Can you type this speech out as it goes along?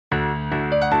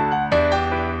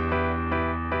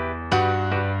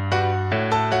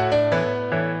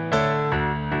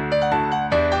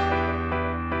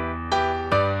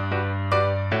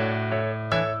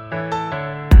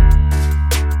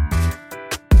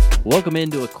Welcome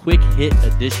into a quick hit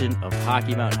edition of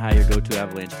Hockey Mountain High, your go-to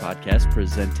Avalanche podcast,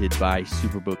 presented by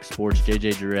Superbook Sports.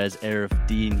 JJ Jerez, Arif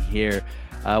Dean here.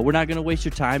 We're not going to waste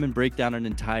your time and break down an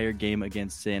entire game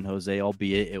against San Jose,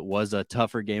 albeit it was a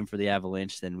tougher game for the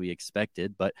Avalanche than we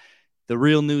expected. But the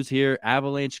real news here,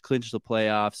 Avalanche clinch the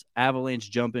playoffs,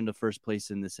 Avalanche jump into first place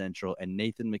in the Central, and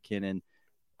Nathan MacKinnon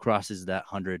crosses that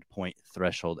 100-point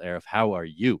threshold. Arif, how are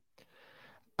you?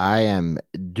 I am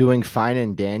doing fine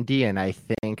and dandy, and I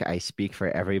think I speak for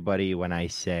everybody when I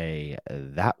say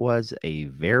that was a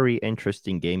very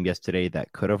interesting game yesterday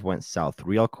that could have went south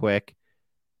real quick,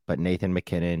 but Nathan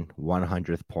MacKinnon,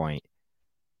 100th point,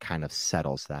 kind of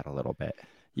settles that a little bit.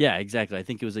 Yeah, exactly. I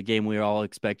think it was a game we were all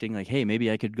expecting, like, hey,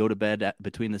 maybe I could go to bed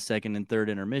between the second and third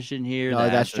intermission here. No,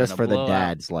 that's just for the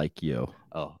dads like you.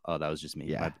 Oh, that was just me.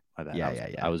 Yeah. My bad. Yeah.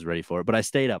 I was ready for it, but I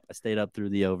stayed up. I stayed up through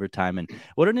the overtime, and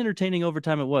what an entertaining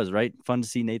overtime it was, right? Fun to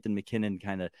see Nathan MacKinnon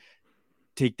kind of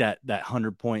take that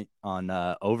 100-point on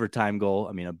overtime goal.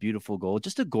 I mean, a beautiful goal,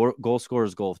 just a goal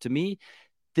scorer's goal. To me,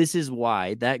 this is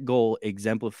why that goal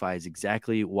exemplifies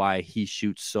exactly why he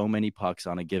shoots so many pucks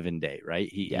on a given day, right?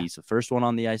 He's the first one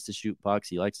on the ice to shoot pucks.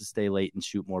 He likes to stay late and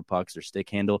shoot more pucks or stick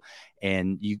handle.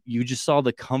 And you just saw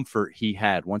the comfort he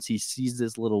had once he sees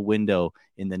this little window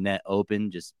in the net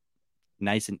open, just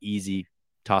nice and easy,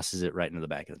 tosses it right into the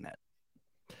back of the net.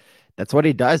 That's what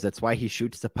he does. That's why he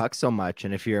shoots the puck so much.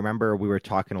 And if you remember, we were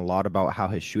talking a lot about how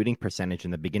his shooting percentage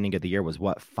in the beginning of the year was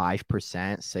 5%,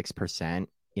 6%.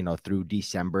 Through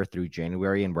December, through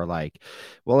January. And we're like,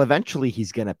 well, eventually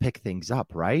he's going to pick things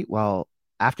up, right? Well,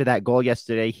 after that goal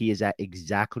yesterday, he is at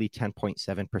exactly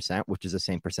 10.7%, which is the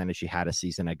same percentage he had a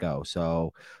season ago.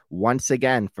 So once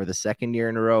again, for the second year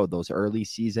in a row, those early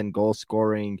season goal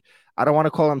scoring, I don't want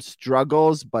to call them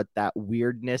struggles, but that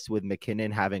weirdness with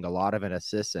MacKinnon having a lot of an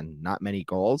assists and not many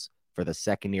goals for the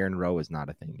second year in a row is not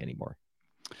a thing anymore.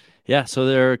 Yeah, so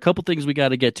there are a couple things we got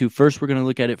to get to. First, we're going to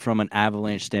look at it from an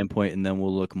Avalanche standpoint, and then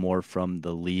we'll look more from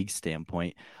the league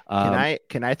standpoint.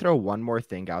 Can I throw one more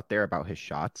thing out there about his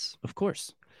shots? Of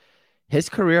course. His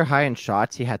career high in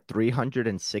shots, he had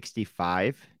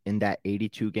 365 in that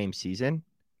 82-game season.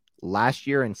 Last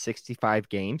year in 65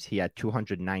 games, he had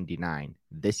 299.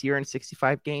 This year in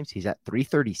 65 games, he's at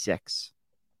 336.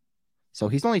 So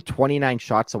he's only 29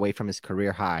 shots away from his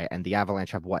career high, and the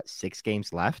Avalanche have, 6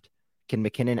 games left? Can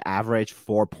MacKinnon average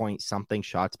 4-point-something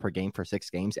shots per game for 6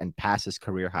 games and pass his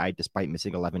career high despite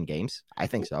missing 11 games? I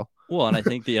think so. Well, and I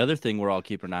think the other thing we're all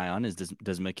keeping an eye on is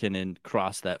does MacKinnon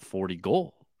cross that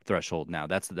 40-goal threshold now?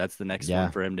 That's the next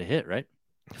one for him to hit, right?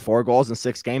 4 goals in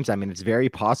 6 games. I mean, it's very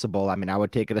possible. I mean, I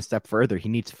would take it a step further. He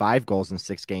needs 5 goals in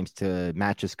 6 games to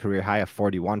match his career high of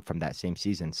 41 from that same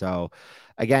season. So,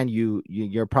 again,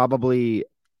 you're probably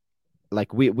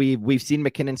like we've seen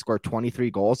MacKinnon score 23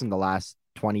 goals in the last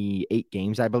 28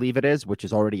 games, I believe it is, which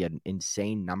is already an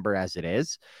insane number as it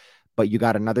is. But you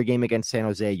got another game against San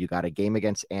Jose, you got a game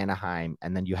against Anaheim,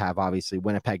 and then you have obviously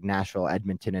Winnipeg, Nashville,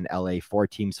 Edmonton, and LA, 4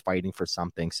 teams fighting for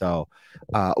something. So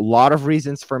a lot of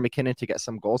reasons for MacKinnon to get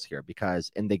some goals here,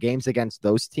 because in the games against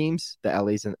those teams, the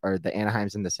LAs or the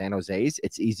Anaheims and the San Joses,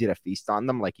 it's easy to feast on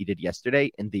them like he did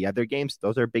yesterday. In the other games,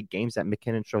 those are big games that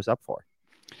MacKinnon shows up for.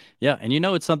 Yeah, and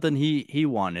it's something he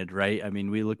wanted, right? I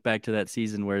mean, we look back to that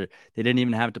season where they didn't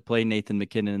even have to play Nathan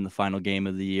MacKinnon in the final game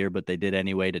of the year, but they did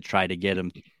anyway to try to get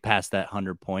him past that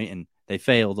 100-point, and they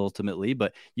failed ultimately.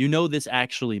 But this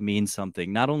actually means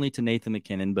something, not only to Nathan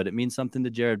MacKinnon, but it means something to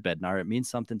Jared Bednar. It means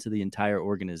something to the entire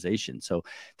organization. So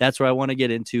that's where I want to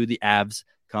get into the Avs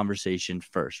conversation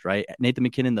first, right? Nathan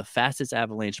MacKinnon, the fastest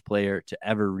Avalanche player to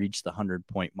ever reach the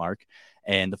 100-point mark,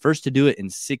 and the first to do it in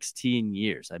 16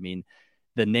 years. I mean,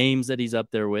 the names that he's up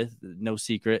there with, no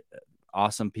secret,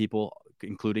 awesome people,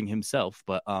 including himself.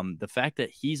 But the fact that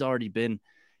he's already been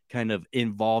kind of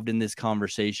involved in this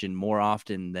conversation more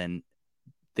often than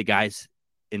the guys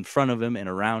in front of him and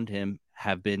around him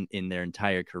have been in their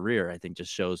entire career, I think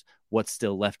just shows what's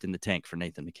still left in the tank for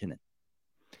Nathan MacKinnon.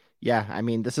 Yeah, I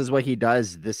mean, this is what he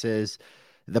does. This is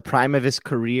the prime of his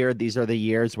career. These are the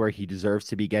years where he deserves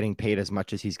to be getting paid as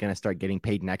much as he's going to start getting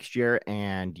paid next year.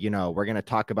 And, we're going to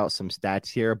talk about some stats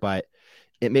here, but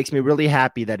it makes me really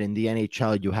happy that in the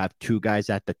NHL, you have 2 guys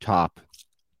at the top,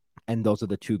 and those are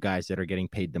the 2 guys that are getting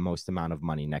paid the most amount of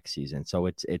money next season. So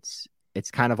it's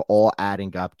kind of all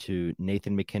adding up to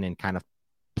Nathan MacKinnon kind of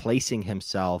placing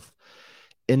himself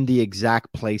in the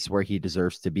exact place where he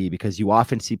deserves to be, because you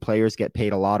often see players get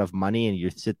paid a lot of money and you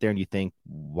sit there and you think,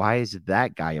 why is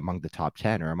that guy among the top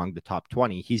 10 or among the top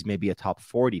 20? He's maybe a top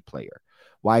 40 player.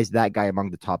 Why is that guy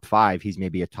among the top 5? He's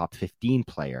maybe a top 15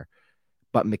 player.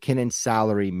 but MacKinnon's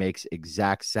salary makes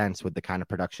exact sense with the kind of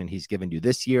production he's given you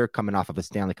this year, coming off of a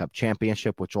Stanley Cup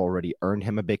championship, which already earned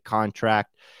him a big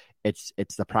contract. It's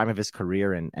the prime of his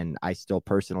career, and I still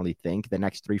personally think the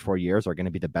next 3-4 years are going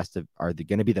to be the best going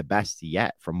to be the best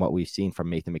yet from what we've seen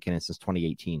from Nathan MacKinnon since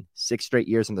 2018. 6 straight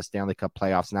years in the Stanley Cup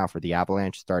playoffs now for the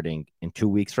Avalanche, starting in 2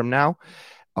 weeks from now,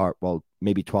 or well,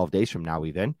 maybe 12 days from now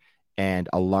even. And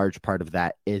a large part of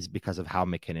that is because of how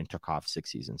MacKinnon took off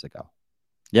 6 seasons ago.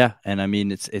 Yeah, and I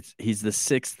mean it's he's the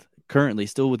sixth currently,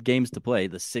 still with games to play,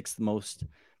 the sixth most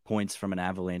points from an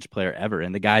Avalanche player ever.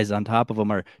 And the guys on top of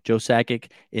them are Joe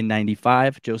Sakic in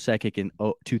 95, Joe Sakic in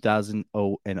 2000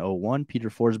 and 01, Peter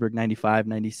Forsberg 95,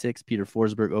 96, Peter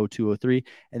Forsberg 02, 03,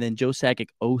 and then Joe Sakic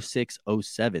 06,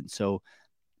 07. So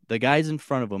the guys in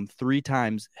front of him 3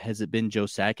 times has it been Joe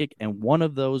Sakic, and one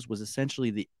of those was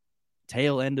essentially the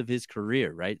tail end of his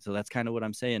career, right? So that's kind of what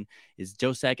I'm saying is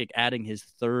Joe Sakic adding his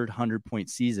third 100-point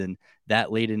season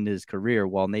that late in his career,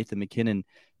 while Nathan MacKinnon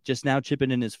just now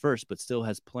chipping in his first, but still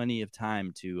has plenty of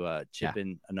time to chip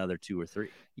in another 2 or 3.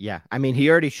 Yeah, I mean, he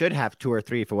already should have 2 or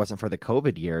 3 if it wasn't for the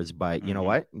COVID years. But you know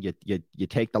what? You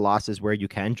take the losses where you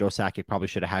can. Joe Sakic probably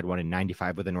should have had one in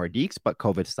 95 with the Nordiques, but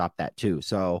COVID stopped that too.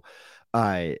 So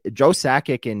Joe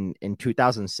Sakic in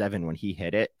 2007, when he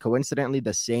hit it, coincidentally,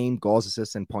 the same goals,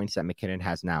 assists, and points that MacKinnon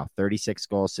has now, 36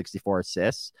 goals, 64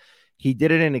 assists. He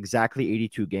did it in exactly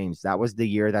 82 games. That was the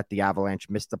year that the Avalanche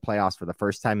missed the playoffs for the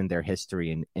first time in their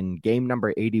history. And in game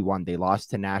number 81, they lost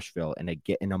to Nashville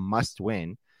in a must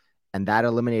win, and that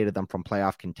eliminated them from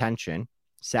playoff contention.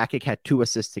 Sakic had 2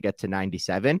 assists to get to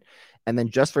 97. And then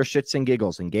just for shits and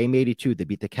giggles, in game 82, they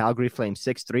beat the Calgary Flames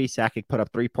 6-3. Sakic put up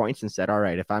 3 points and said, all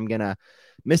right, if I'm going to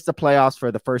miss the playoffs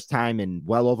for the first time in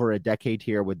well over a decade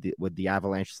here with the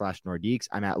Avalanche / Nordiques,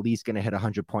 I'm at least going to hit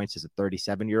 100 points as a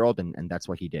 37-year-old. And that's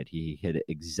what he did. He hit it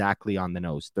exactly on the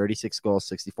nose. 36 goals,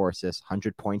 64 assists,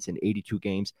 100 points in 82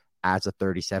 games as a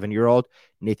 37-year-old.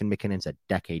 Nathan MacKinnon's a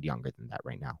decade younger than that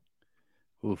right now.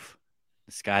 Oof.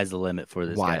 The sky's the limit for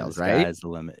this Wild, guy. The right? sky's the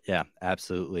limit. Yeah,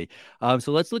 absolutely.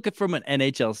 So let's look at from an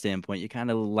NHL standpoint. You kind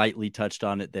of lightly touched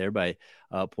on it there by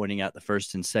pointing out the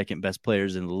first and second best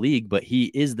players in the league, but he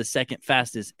is the second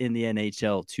fastest in the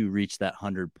NHL to reach that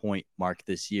 100-point mark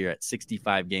this year at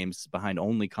 65 games, behind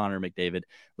only Connor McDavid.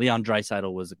 Leon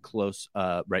Draisaitl was a close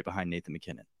right behind Nathan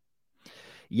MacKinnon.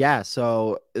 Yeah,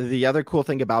 so the other cool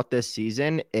thing about this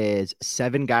season is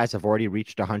 7 guys have already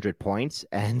reached 100 points,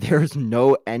 and there's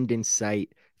no end in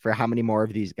sight for how many more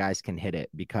of these guys can hit it,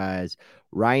 because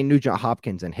Ryan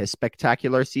Nugent-Hopkins in his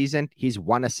spectacular season, he's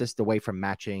 1 assist away from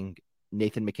matching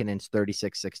Nathan MacKinnon's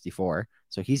 36-64.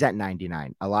 So he's at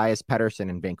 99. Elias Pettersson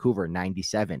in Vancouver,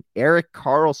 97. Erik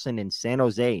Karlsson in San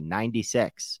Jose,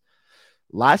 96.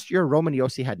 Last year, Roman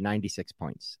Josi had 96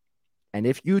 points. And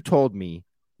if you told me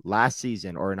last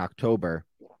season or in October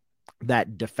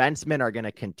that defensemen are going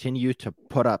to continue to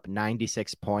put up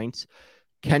 96 points,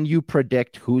 can you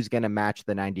predict who's going to match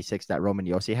the 96 that Roman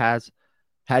Josi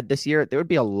had this year? There would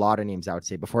be a lot of names, I would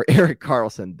say, before Erik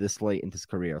Karlsson this late in his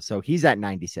career. So he's at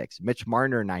 96. Mitch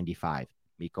Marner, 95.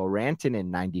 Mikko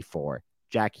Rantanen, 94.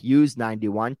 Jack Hughes,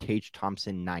 91. Tage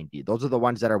Thompson, 90. Those are the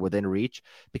ones that are within reach,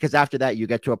 because after that, you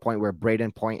get to a point where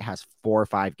Braden Point has 4 or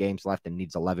 5 games left and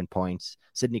needs 11 points.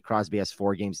 Sidney Crosby has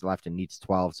 4 games left and needs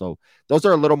 12. So those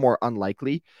are a little more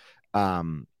unlikely.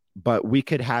 But we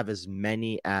could have as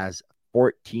many as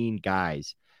 14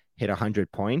 guys hit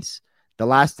 100 points. The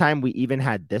last time we even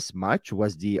had this much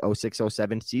was the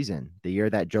 06-07 season, the year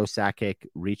that Joe Sakic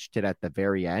reached it at the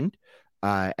very end.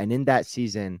 And in that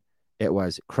season, it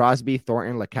was Crosby,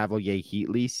 Thornton, LeCavalier,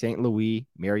 Heatley, St. Louis,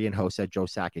 Marian Hossa, Joe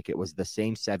Sakic. It was the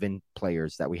same 7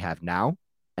 players that we have now,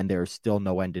 and there's still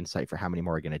no end in sight for how many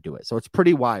more are going to do it. So it's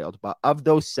pretty wild. But of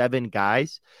those 7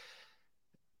 guys,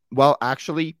 well,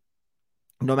 actually,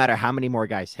 no matter how many more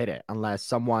guys hit it, unless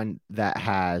someone that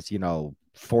has,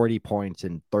 40 points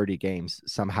in 30 games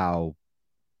somehow,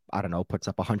 I don't know, puts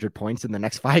up 100 points in the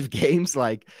next 5 games.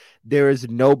 Like, there is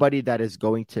nobody that is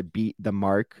going to beat the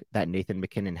mark that Nathan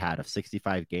MacKinnon had of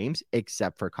 65 games,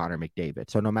 except for Connor McDavid.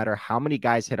 So no matter how many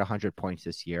guys hit 100 points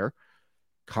this year,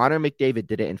 Connor McDavid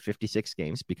did it in 56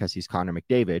 games because he's Connor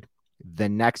McDavid. The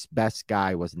next best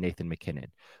guy was Nathan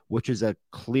MacKinnon, which is a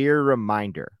clear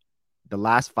reminder. The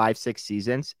last 5-6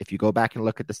 seasons, if you go back and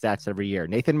look at the stats every year,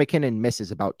 Nathan MacKinnon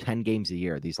misses about 10 games a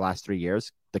year these last 3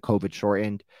 years. The COVID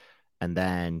shortened, and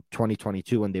then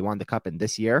 2022 when they won the cup, and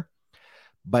this year.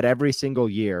 But every single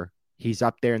year, he's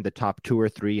up there in the top 2 or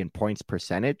 3 in points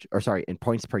percentage, in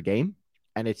points per game.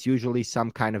 And it's usually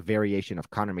some kind of variation of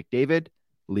Connor McDavid,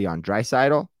 Leon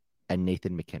Draisaitl, and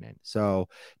Nathan MacKinnon. So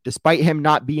despite him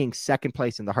not being second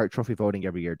place in the Hart Trophy voting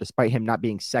every year, despite him not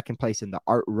being second place in the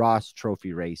Art Ross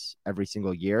Trophy race every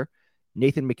single year,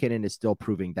 Nathan MacKinnon is still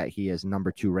proving that he is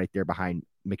number 2 right there behind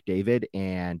McDavid.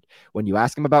 And when you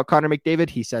ask him about Connor McDavid,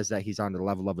 he says that he's on the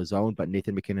level of his own, but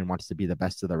Nathan MacKinnon wants to be the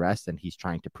best of the rest, and he's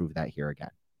trying to prove that here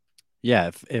again.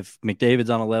 Yeah, if McDavid's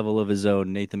on a level of his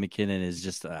own, Nathan MacKinnon is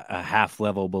just a half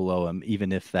level below him,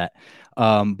 even if that.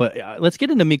 But let's get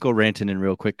into Mikko Rantanen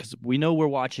real quick because we know we're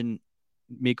watching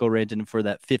Mikko Rantanen for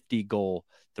that 50 goal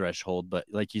threshold, but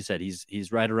like you said,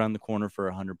 he's right around the corner for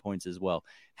 100 points as well.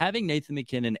 Having Nathan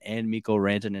MacKinnon and Mikko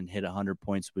Rantanen hit 100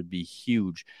 points would be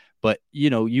huge. But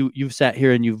you've sat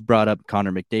here and you've brought up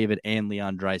Connor McDavid and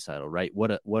Leon Draisaitl, right?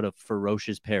 What a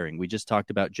ferocious pairing. We just talked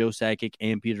about Joe Sakic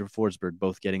and Peter Forsberg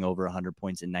both getting over 100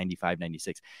 points in 95,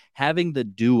 96. Having the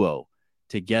duo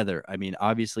together, I mean,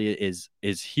 obviously is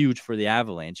huge for the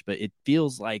Avalanche, but it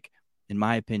feels like, in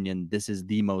my opinion, this is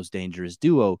the most dangerous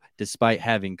duo, despite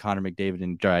having Connor McDavid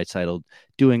and Draisaitl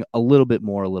doing a little bit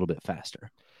more, a little bit faster.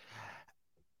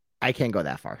 I can't go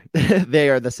that far. They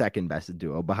are the second best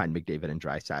duo behind McDavid and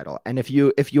Draisaitl. And if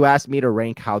you ask me to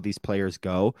rank how these players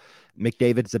go,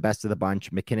 McDavid's the best of the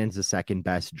bunch, MacKinnon's the second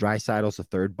best, Draisaitl's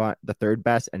the third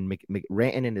best, and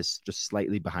Rantanen is just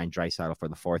slightly behind Draisaitl for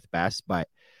the fourth best. But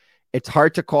it's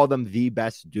hard to call them the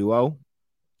best duo.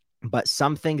 But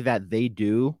something that they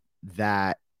do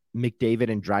that McDavid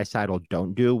and Draisaitl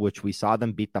don't do, which we saw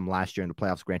them beat them last year in the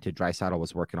playoffs. Granted, Draisaitl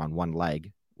was working on one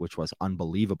leg, which was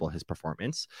unbelievable, his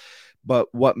performance.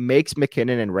 But what makes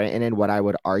MacKinnon and Rantanen, what I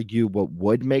would argue, what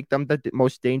would make them the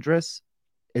most dangerous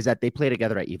is that they play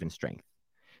together at even strength.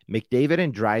 McDavid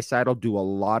and Draisaitl do a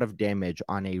lot of damage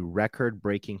on a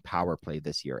record-breaking power play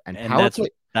this year, and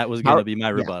that was going to be my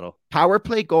rebuttal. Power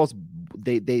play goals,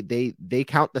 they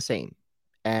count the same.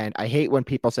 And I hate when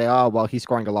people say, "Oh, well, he's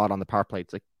scoring a lot on the power play."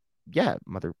 It's like, yeah,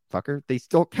 motherfucker, they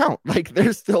still count. Like,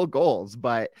 there's still goals.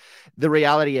 But the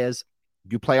reality is,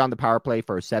 you play on the power play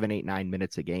for 7, 8, 9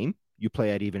 minutes a game. You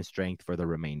play at even strength for the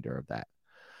remainder of that.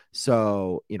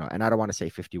 So, and I don't want to say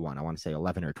 51. I want to say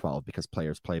 11 or 12 because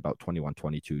players play about 21,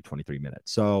 22, 23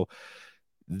 minutes. So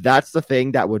that's the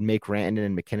thing that would make Rantanen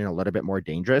and MacKinnon a little bit more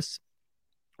dangerous.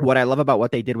 What I love about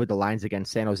what they did with the lines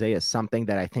against San Jose is something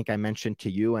that I think I mentioned to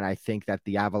you, and I think that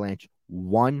the Avalanche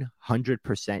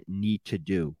 100% need to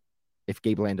do if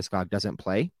Gabe Landeskog doesn't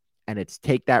play. And it's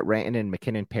take that Rantanen and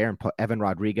MacKinnon pair and put Evan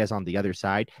Rodriguez on the other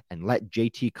side and let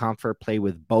JT Compher play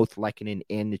with both Lehkonen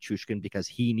and Nichushkin because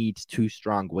he needs two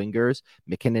strong wingers.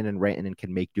 MacKinnon and Rantanen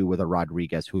can make do with a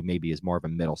Rodriguez who maybe is more of a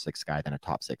middle six guy than a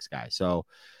top six guy. So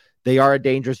they are a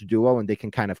dangerous duo and they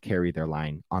can kind of carry their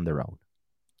line on their own.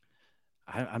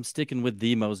 I'm sticking with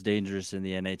the most dangerous in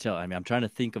the NHL. I mean, I'm trying to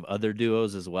think of other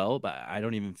duos as well, but I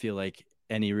don't even feel like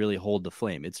any really hold the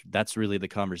flame. That's really the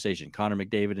conversation. Connor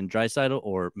McDavid and Draisaitl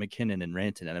or MacKinnon and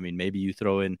Rantanen. I mean, maybe you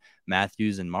throw in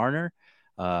Matthews and Marner.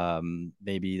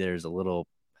 Maybe there's a little,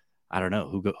 I don't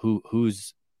know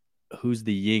who's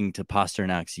the yin to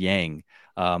Pasternak's yang.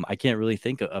 I can't really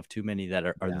think of too many that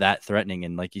are that threatening.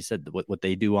 And like you said, what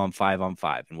they do on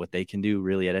 5-on-5 and what they can do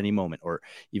really at any moment, or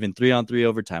even 3-on-3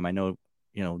 overtime. I know,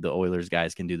 the Oilers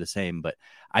guys can do the same, but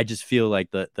I just feel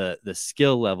like the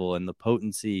skill level and the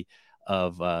potency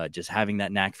of just having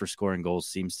that knack for scoring goals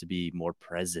seems to be more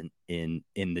present in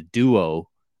the duo.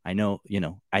 I know,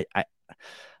 I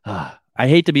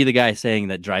hate to be the guy saying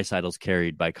that Draisaitl's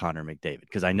carried by Connor McDavid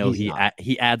because I know he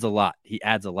adds a lot. He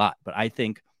adds a lot, but I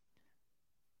think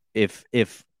if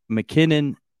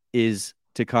MacKinnon is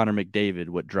to Connor McDavid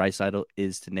what Draisaitl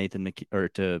is to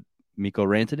to Mikko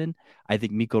Rantanen, I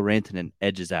think Mikko Rantanen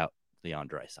edges out Leon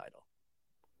Draisaitl.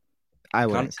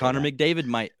 Connor McDavid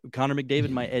might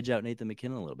edge out Nathan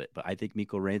MacKinnon a little bit, but I think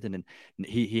Mikko Rantanen,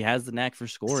 he has the knack for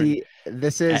scoring. See,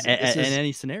 this is in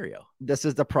any scenario. This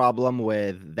is the problem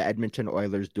with the Edmonton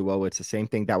Oilers duo. It's the same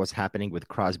thing that was happening with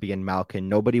Crosby and Malkin.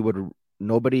 Nobody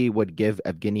would give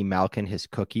Evgeny Malkin his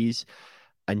cookies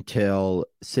until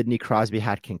Sidney Crosby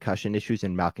had concussion issues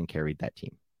and Malkin carried that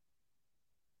team.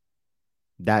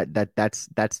 That's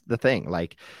the thing.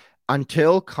 Like,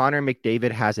 until Connor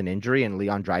McDavid has an injury and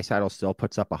Leon Draisaitl still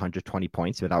puts up 120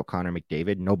 points without Connor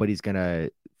McDavid, nobody's going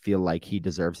to feel like he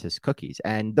deserves his cookies.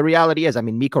 And the reality is, I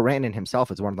mean, Mikko Rantanen himself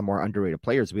is one of the more underrated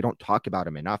players. We don't talk about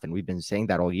him enough, and we've been saying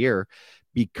that all year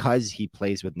because he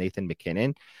plays with Nathan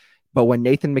MacKinnon. But when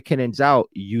Nathan MacKinnon's out,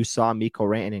 you saw Mikko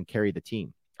Rantanen carry the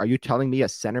team. Are you telling me a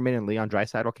centerman and Leon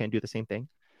Draisaitl can't do the same thing?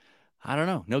 I don't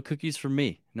know. No cookies for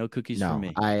me. No cookies for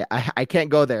me. I can't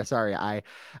go there. Sorry. I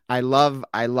love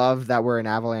that we're an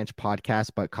Avalanche podcast,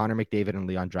 but Connor McDavid and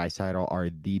Leon Draisaitl are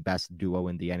the best duo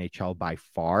in the NHL by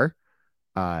far.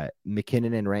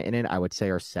 MacKinnon and Rantanen, I would say,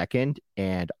 are second,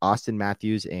 and Austin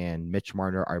Matthews and Mitch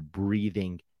Marner are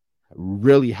breathing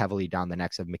really heavily down the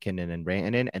necks of MacKinnon and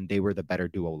Rantanen, and they were the better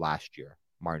duo last year,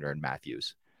 Marner and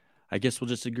Matthews. I guess we'll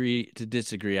just agree to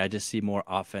disagree. I just see more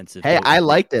offensive Hey, I potency.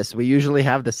 like this. We usually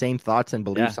have the same thoughts and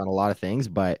Yeah, beliefs on a lot of things,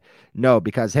 but no,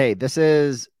 because hey, this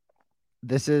is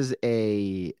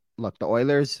a look, the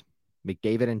Oilers,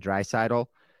 McDavid and Draisaitl,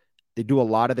 they do a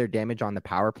lot of their damage on the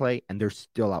power play, and they're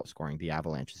still outscoring the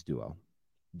Avalanche's duo.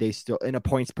 They still in a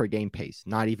points per game pace,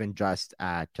 not even just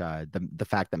at the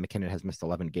fact that MacKinnon has missed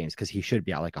 11 games because he should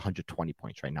be at like 120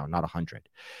 points right now, not 100.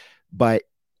 But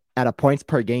at a points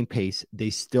per game pace, they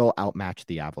still outmatch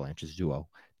the Avalanche's duo.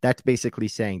 That's basically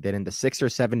saying that in the 6 or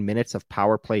 7 minutes of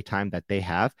power play time that they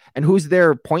have, and who's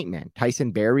their point man?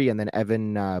 Tyson Barrie and then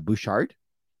Evan Bouchard.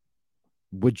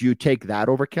 Would you take that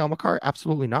over Cale Makar?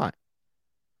 Absolutely not.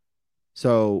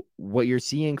 So what you're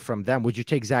seeing from them, would you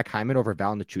take Zach Hyman over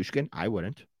Val Nichushkin? I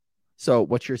wouldn't. So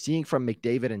what you're seeing from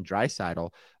McDavid and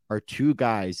Draisaitl are two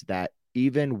guys that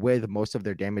even with most of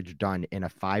their damage done in a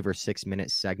 5 or 6 minute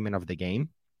segment of the game,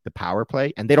 the power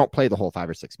play, and they don't play the whole 5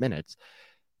 or 6 minutes,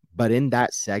 but in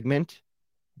that segment,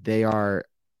 they are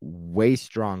way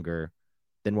stronger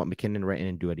than what MacKinnon and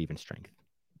Rantanen do at even strength,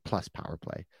 plus power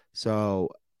play. So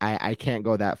I can't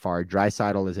go that far.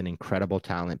 Draisaitl is an incredible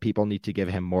talent. People need to give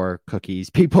him more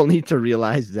cookies. People need to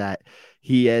realize that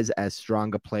he is as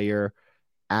strong a player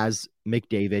as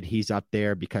McDavid. He's up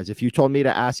there because if you told me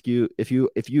to ask you, if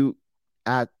you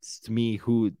asked me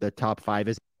who the top five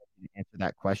is, answer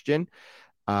that question.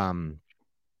 Um,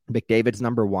 McDavid's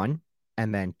number one,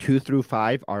 and then 2 through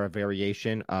 5 are a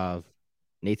variation of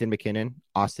Nathan MacKinnon,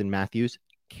 Austin Matthews,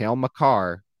 Cale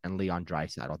Makar, and Leon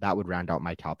Draisaitl. That would round out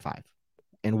my top five.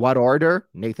 In what order?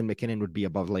 Nathan MacKinnon would be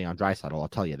above Leon Draisaitl. I'll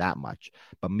tell you that much.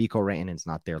 But Mikko Rantanen's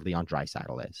not there. Leon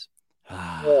Draisaitl is.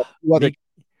 Me,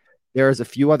 There's a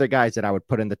few other guys that I would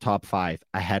put in the top five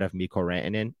ahead of Mikko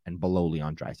Rantanen and below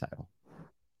Leon Draisaitl.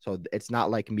 So it's not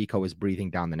like Mikko is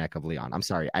breathing down the neck of Leon. I'm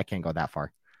sorry, I can't go that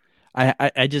far.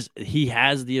 I just he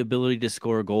has the ability to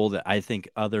score a goal that I think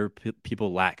other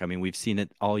people lack. I mean, we've seen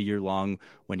it all year long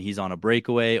when he's on a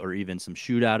breakaway or even some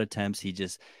shootout attempts.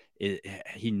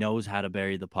 He knows how to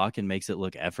bury the puck and makes it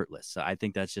look effortless. So I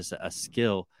think that's just a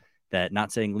skill that,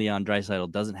 not saying Leon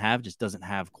Draisaitl doesn't have, just doesn't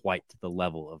have quite to the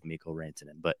level of Mikko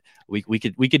Rantanen. But we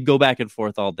could go back and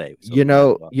forth all day.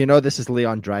 So This is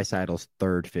Leon Draisaitl's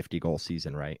third 50-goal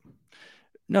season, right?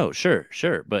 No,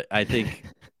 sure, but I think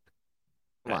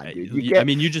Come on, dude. I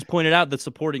mean, you just pointed out the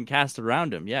supporting cast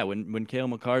around him. Yeah, when Cale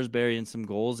Makar's burying some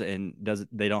goals and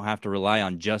they don't have to rely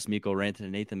on just Mikko Rantanen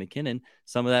and Nathan MacKinnon,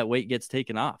 some of that weight gets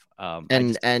taken off.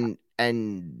 And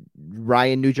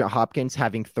Ryan Nugent Hopkins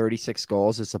having 36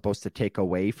 goals is supposed to take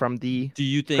away from the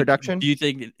production. Do you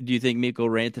think Mikko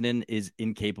Rantanen is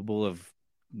incapable of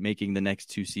making the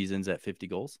next 2 seasons at 50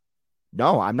 goals?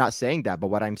 No, I'm not saying that, but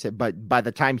what I'm saying, but by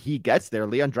the time he gets there,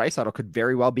 Leon Draisaitl could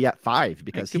very well be at 5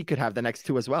 because he could have the next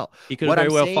 2 as well. He could have very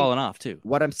well fallen off too.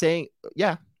 What I'm saying,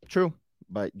 yeah, true,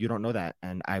 but you don't know that,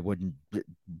 and I wouldn't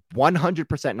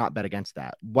 100% not bet against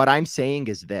that. What I'm saying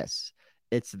is this: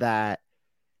 it's that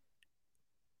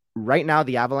right now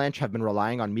the Avalanche have been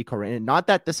relying on Mikko Rantanen. Not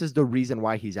that this is the reason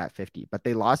why he's at 50, but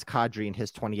they lost Kadri in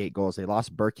his 28 goals. They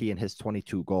lost Berkey in his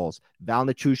 22 goals. Val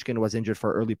Nichushkin was injured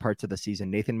for early parts of the season.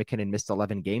 Nathan MacKinnon missed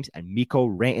 11 games, and Mikko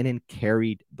Rantanen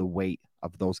carried the weight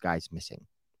of those guys missing.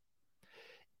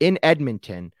 In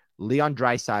Edmonton, Leon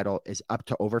Draisaitl is up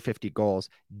to over 50 goals,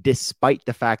 despite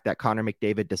the fact that Connor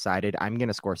McDavid decided, I'm going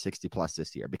to score 60 plus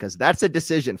this year, because that's a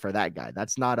decision for that guy.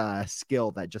 That's not a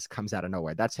skill that just comes out of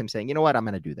nowhere. That's him saying, you know what, I'm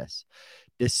going to do this.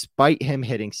 Despite him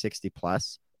hitting 60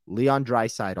 plus, Leon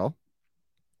Draisaitl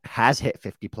has hit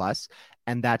 50 plus,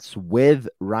 and that's with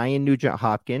Ryan Nugent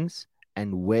Hopkins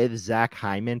and with Zach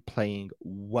Hyman playing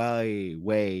way,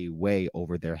 way, way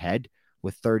over their head,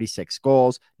 with 36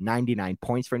 goals, 99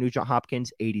 points for Nugent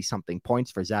Hopkins, 80-something points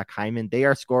for Zach Hyman. They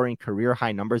are scoring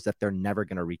career-high numbers that they're never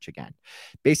going to reach again.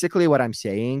 Basically, what I'm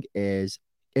saying is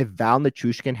if Val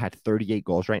Nichushkin had 38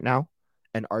 goals right now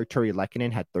and Artturi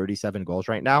Lehkonen had 37 goals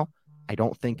right now, I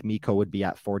don't think Mikko would be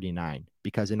at 49,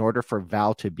 because in order for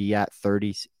Val to be at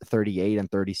 30, 38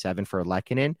 and 37 for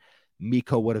Lehkonen,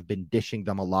 Mikko would have been dishing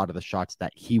them a lot of the shots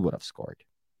that he would have scored.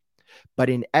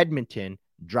 But in Edmonton,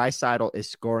 Draisaitl is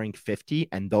scoring 50,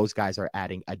 and those guys are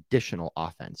adding additional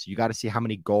offense. You got to see how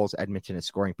many goals Edmonton is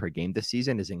scoring per game this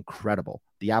season is incredible.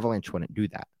 The Avalanche wouldn't do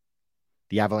that.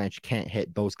 The Avalanche can't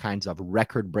hit those kinds of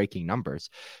record-breaking numbers.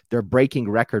 They're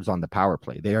breaking records on the power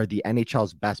play. They are the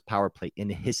NHL's best power play in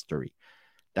history.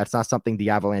 That's not something the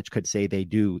Avalanche could say they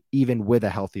do, even with a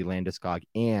healthy Landeskog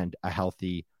and a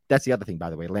healthy that's the other thing, by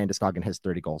the way. Landeskog has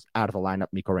 30 goals out of the lineup.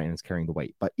 Mikko Rantanen's carrying the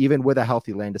weight. But even with a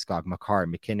healthy Landeskog, Makar,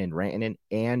 MacKinnon, Rantanen,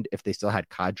 and if they still had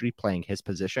Kadri playing his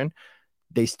position,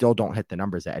 they still don't hit the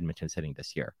numbers that Edmonton's hitting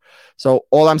this year. So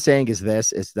all I'm saying is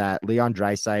this, is that Leon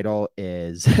Draisaitl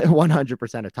is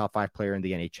 100% a top 5 player in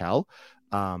the NHL.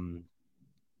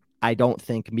 I don't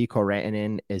think Mikko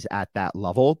Rantanen is at that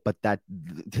level, but that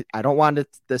I don't want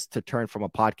this to turn from a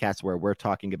podcast where we're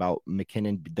talking about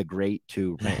MacKinnon the great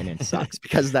to Rantanen sucks,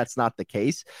 because that's not the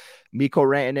case. Mikko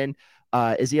Rantanen,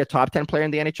 is he a top 10 player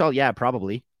in the NHL? Yeah,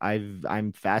 probably.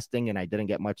 I'm fasting and I didn't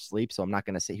get much sleep, so I'm not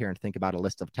going to sit here and think about a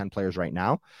list of 10 players right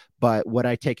now. But would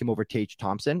I take him over Tage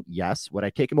Thompson? Yes. Would I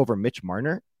take him over Mitch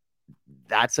Marner?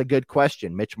 That's a good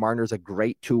question. Mitch Marner's a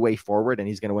great two-way forward, and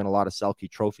he's going to win a lot of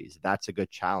Selke trophies. That's a good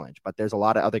challenge. But there's a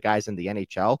lot of other guys in the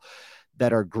NHL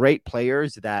that are great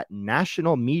players that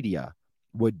national media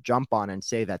would jump on and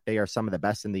say that they are some of the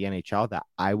best in the NHL, that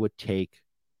I would take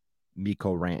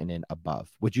Mikko Rantanen above.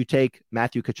 Would you take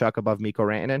Matthew Tkachuk above Mikko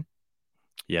Rantanen?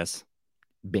 Yes.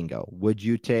 Bingo. Would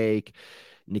you take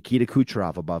Nikita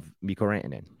Kucherov above Mikko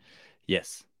Rantanen?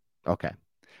 Yes. Okay.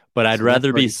 But I'd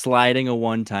rather be sliding a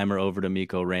one-timer over to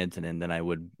Mikko Rantanen than I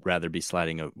would rather be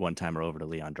sliding a one-timer over to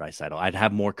Leon Draisaitl. I'd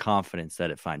have more confidence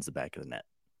that it finds the back of the net.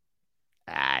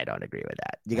 I don't agree with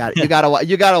that. You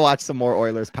gotta watch some more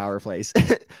Oilers power plays.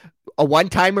 A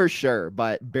one-timer, sure,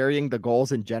 but burying the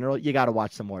goals in general, you gotta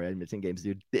watch some more Edmonton games,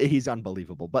 dude. He's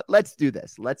unbelievable. But let's do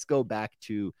this. Let's go back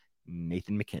to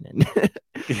Nathan MacKinnon.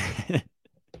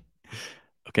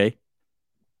 Okay,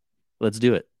 let's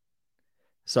do it.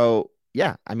 So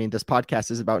yeah, I mean, this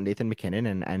podcast is about Nathan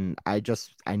MacKinnon, and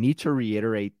I need to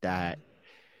reiterate that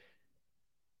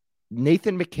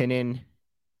Nathan MacKinnon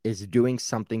is doing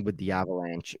something with the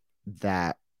Avalanche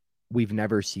that we've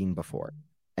never seen before.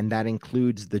 And that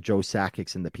includes the Joe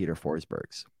Sakic's and the Peter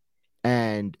Forsbergs.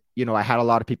 And, I had a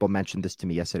lot of people mention this to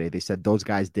me yesterday. They said those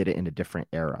guys did it in a different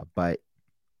era. But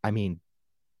I mean,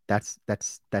 that's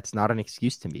not an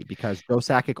excuse to me, because Joe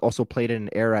Sakic also played in an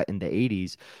era in the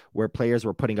 80s where players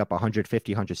were putting up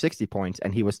 150, 160 points,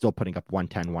 and he was still putting up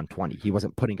 110, 120. He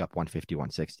wasn't putting up 150,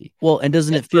 160. Well, and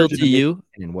doesn't it feel to you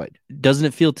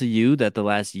that the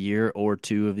last year or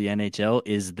two of the NHL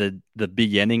is the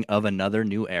beginning of another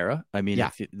new era? I mean, yeah.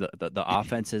 the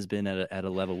offense has been at a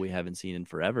level we haven't seen in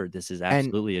forever. This is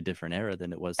absolutely a different era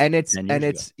than it was.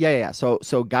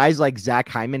 So guys like Zach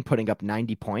Hyman putting up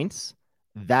 90 points,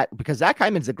 because Zach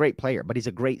Hyman's a great player, but he's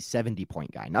a great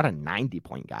 70-point guy, not a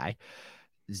 90-point guy.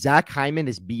 Zach Hyman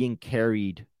is being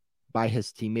carried by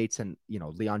his teammates, and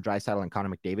Leon Draisaitl and Connor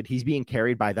McDavid. He's being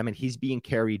carried by them, and he's being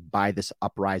carried by this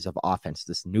uprise of offense,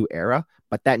 this new era.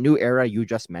 But that new era you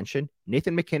just mentioned,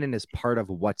 Nathan MacKinnon is part of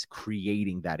what's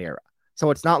creating that era.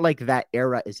 So it's not like that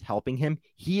era is helping him.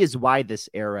 He is why this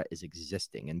era is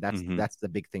existing, and that's the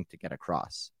big thing to get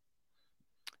across.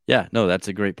 Yeah, no, that's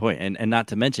a great point. And not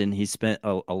to mention, he spent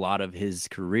a lot of his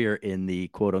career in the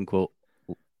quote unquote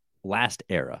last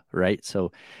era, right?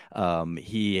 So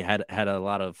he had a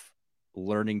lot of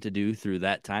learning to do through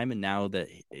that time. And now that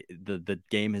the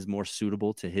game is more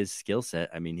suitable to his skill set,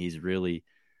 I mean, he's really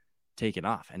taken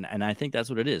off. And I think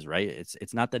that's what it is, right?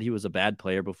 It's not that he was a bad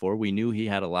player before. We knew he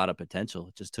had a lot of potential.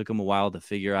 It just took him a while to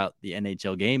figure out the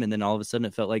NHL game. And then all of a sudden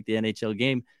it felt like the NHL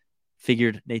game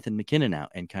figured Nathan MacKinnon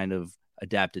out and kind of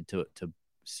adapted to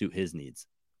suit his needs.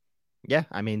 Yeah,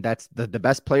 I mean, that's the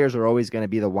best players are always going to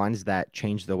be the ones that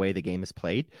change the way the game is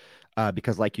played,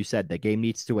 because like you said, the game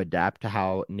needs to adapt to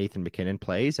how Nathan MacKinnon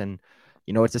plays. And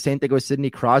it's the same thing with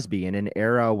Sidney Crosby. In an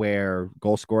era where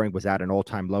goal scoring was at an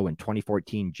all-time low in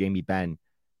 2014, Jamie Benn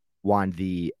won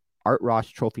the Art Ross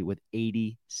Trophy with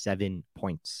 87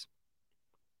 points.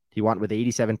 He won with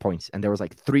 87 points, and there was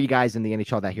like 3 guys in the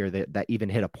NHL that year that even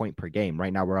hit a point per game.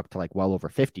 Right now, we're up to like well over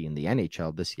 50 in the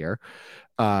NHL this year.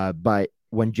 But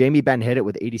when Jamie Benn hit it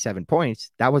with 87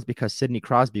 points, that was because Sidney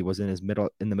Crosby was in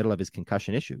the middle of his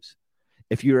concussion issues.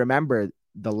 If you remember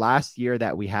the last year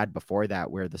that we had before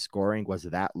that, where the scoring was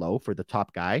that low for the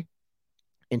top guy,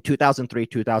 in 2003,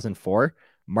 2004,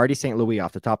 Marty St. Louis,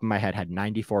 off the top of my head, had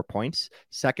 94 points.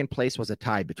 Second place was a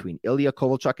tie between Ilya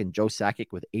Kovalchuk and Joe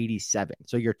Sakic with 87.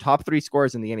 So your top 3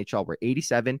 scorers in the NHL were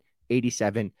 87,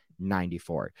 87,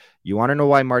 94. You want to know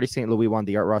why Marty St. Louis won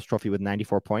the Art Ross Trophy with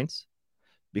 94 points?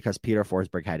 Because Peter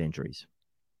Forsberg had injuries.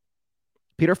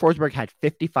 Peter Forsberg had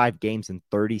 55 games in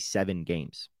 37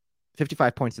 games.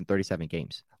 55 points in 37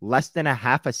 games. Less than a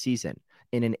half a season.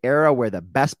 In an era where the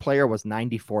best player was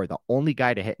 94, the only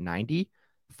guy to hit 90,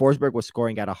 Forsberg was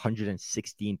scoring at a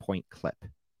 116-point clip.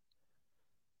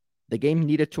 the game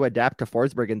needed to adapt to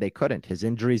Forsberg and they couldn't. His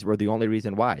injuries were the only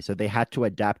reason why. So they had to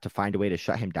adapt to find a way to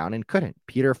shut him down and couldn't.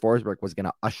 Peter Forsberg was going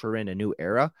to usher in a new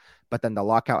era, but then the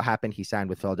lockout happened. He signed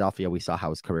with Philadelphia. We saw how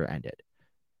his career ended.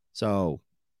 So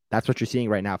that's what you're seeing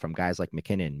right now from guys like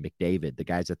MacKinnon, McDavid, the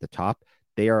guys at the top.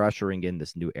 They are ushering in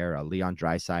this new era. Leon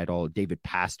Draisaitl, David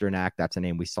Pasternak, that's a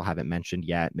name we still haven't mentioned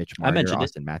yet. Mitch Marner,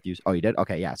 Austin Matthews. Oh, you did?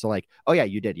 Okay, yeah. So oh yeah,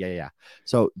 you did. Yeah.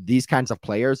 So these kinds of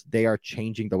players, they are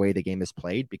changing the way the game is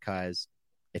played because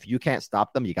if you can't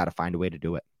stop them, you got to find a way to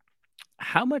do it.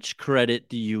 How much credit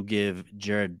do you give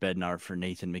Jared Bednar for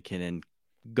Nathan MacKinnon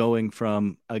going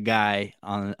from a guy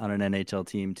on an NHL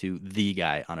team to the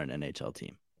guy on an NHL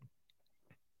team?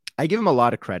 I give him a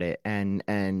lot of credit, and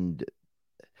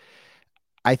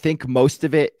I think most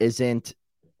of it isn't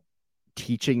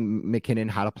teaching MacKinnon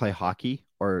how to play hockey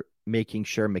or making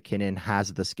sure MacKinnon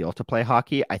has the skill to play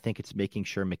hockey. I think it's making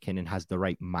sure MacKinnon has the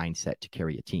right mindset to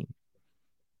carry a team.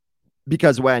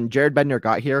 Because when Jared Bednar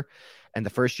got here, and the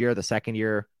first year, the second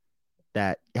year,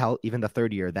 even the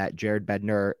third year that Jared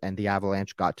Bednar and the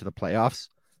Avalanche got to the playoffs,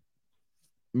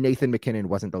 Nathan MacKinnon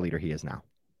wasn't the leader he is now.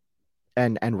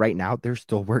 And right now, there's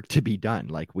still work to be done.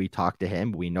 Like, we talk to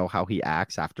him. We know how he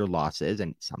acts after losses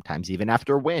and sometimes even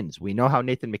after wins. We know how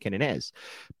Nathan MacKinnon is.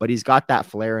 But he's got that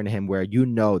flair in him where you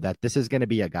know that this is going to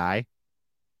be a guy,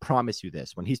 promise you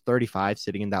this, when he's 35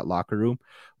 sitting in that locker room,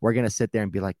 we're going to sit there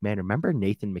and be like, man, remember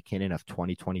Nathan MacKinnon of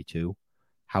 2022?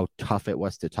 How tough it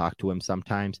was to talk to him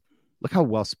sometimes? Look how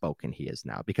well-spoken he is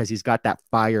now because he's got that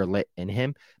fire lit in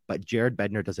him. But Jared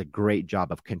Bednar does a great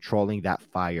job of controlling that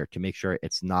fire to make sure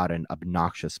it's not an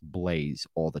obnoxious blaze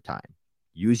all the time.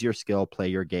 Use your skill, play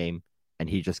your game, and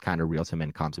he just kind of reels him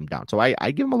in, calms him down. So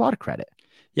I give him a lot of credit.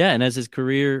 Yeah, and as his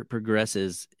career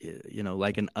progresses,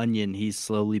 like an onion, he's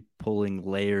slowly pulling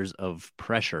layers of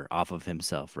pressure off of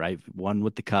himself, right? One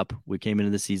with the cup. We came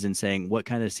into the season saying, what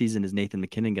kind of season is Nathan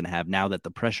MacKinnon going to have now that the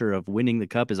pressure of winning the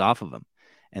cup is off of him?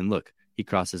 And look, he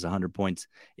crosses 100 points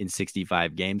in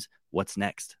 65 games. What's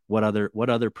next? What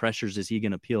other pressures is he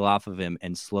going to peel off of him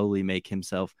and slowly make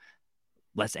himself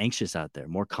less anxious out there,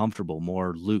 more comfortable,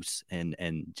 more loose, and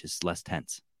just less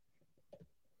tense?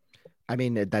 I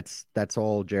mean, that's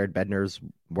all Jared Bednar's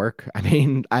work. I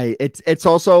mean, it's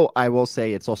also, I will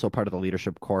say, it's also part of the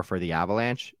leadership core for the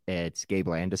Avalanche. It's Gabe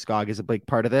Landeskog is a big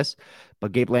part of this,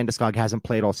 but Gabe Landeskog hasn't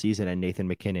played all season, and Nathan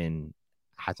MacKinnon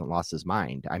hasn't lost his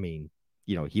mind. I mean,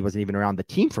 he wasn't even around the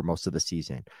team for most of the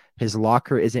season. His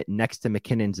locker isn't next to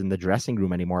MacKinnon's in the dressing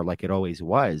room anymore like it always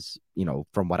was.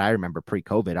 From what I remember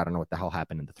pre-COVID, I don't know what the hell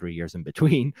happened in the 3 years in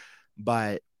between,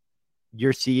 but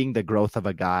you're seeing the growth of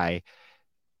a guy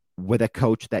with a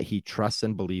coach that he trusts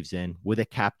and believes in, with a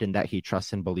captain that he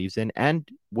trusts and believes in, and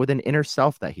with an inner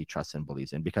self that he trusts and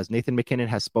believes in. Because Nathan MacKinnon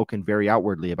has spoken very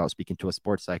outwardly about speaking to a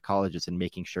sports psychologist and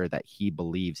making sure that he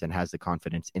believes and has the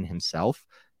confidence in himself.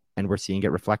 And we're seeing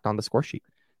it reflect on the score sheet.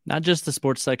 Not just the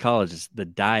sports psychologist, the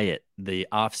diet, the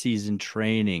off-season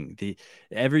training,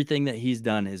 everything that he's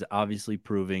done is obviously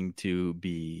proving to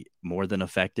be more than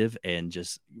effective and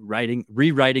just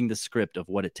rewriting the script of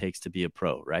what it takes to be a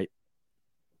pro, right?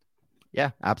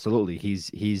 Yeah, absolutely.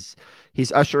 He's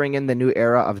ushering in the new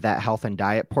era of that health and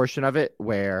diet portion of it,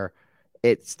 where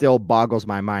it still boggles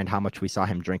my mind how much we saw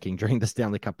him drinking during the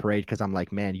Stanley Cup parade. Cause I'm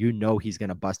like, man, he's going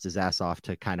to bust his ass off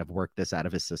to kind of work this out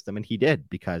of his system. And he did,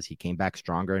 because he came back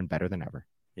stronger and better than ever.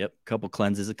 Yep. A couple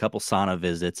cleanses, a couple sauna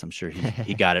visits. I'm sure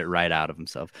he got it right out of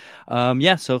himself.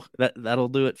 So that'll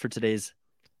do it for today's,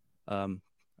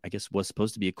 I guess was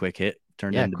supposed to be a quick hit,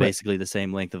 turned into basically the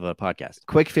same length of a podcast.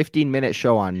 Quick 15-minute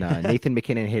show on Nathan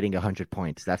MacKinnon hitting 100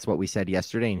 points. That's what we said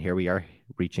yesterday, and here we are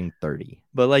reaching 30.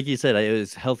 But like you said, it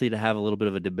was healthy to have a little bit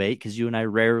of a debate because you and I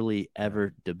rarely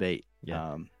ever debate.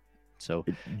 Yeah. So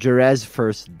Jerez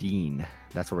First Dean.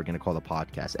 That's what we're going to call the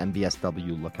podcast.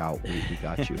 MVSW, look out. We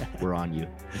got you. We're on you.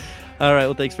 All right.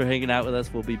 Well, thanks for hanging out with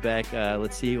us. We'll be back.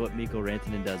 Let's see what Mikko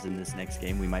Rantanen does in this next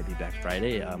game. We might be back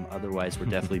Friday. Otherwise, we're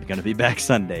definitely going to be back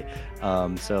Sunday.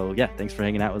 Thanks for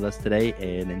hanging out with us today,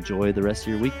 and enjoy the rest of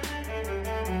your week.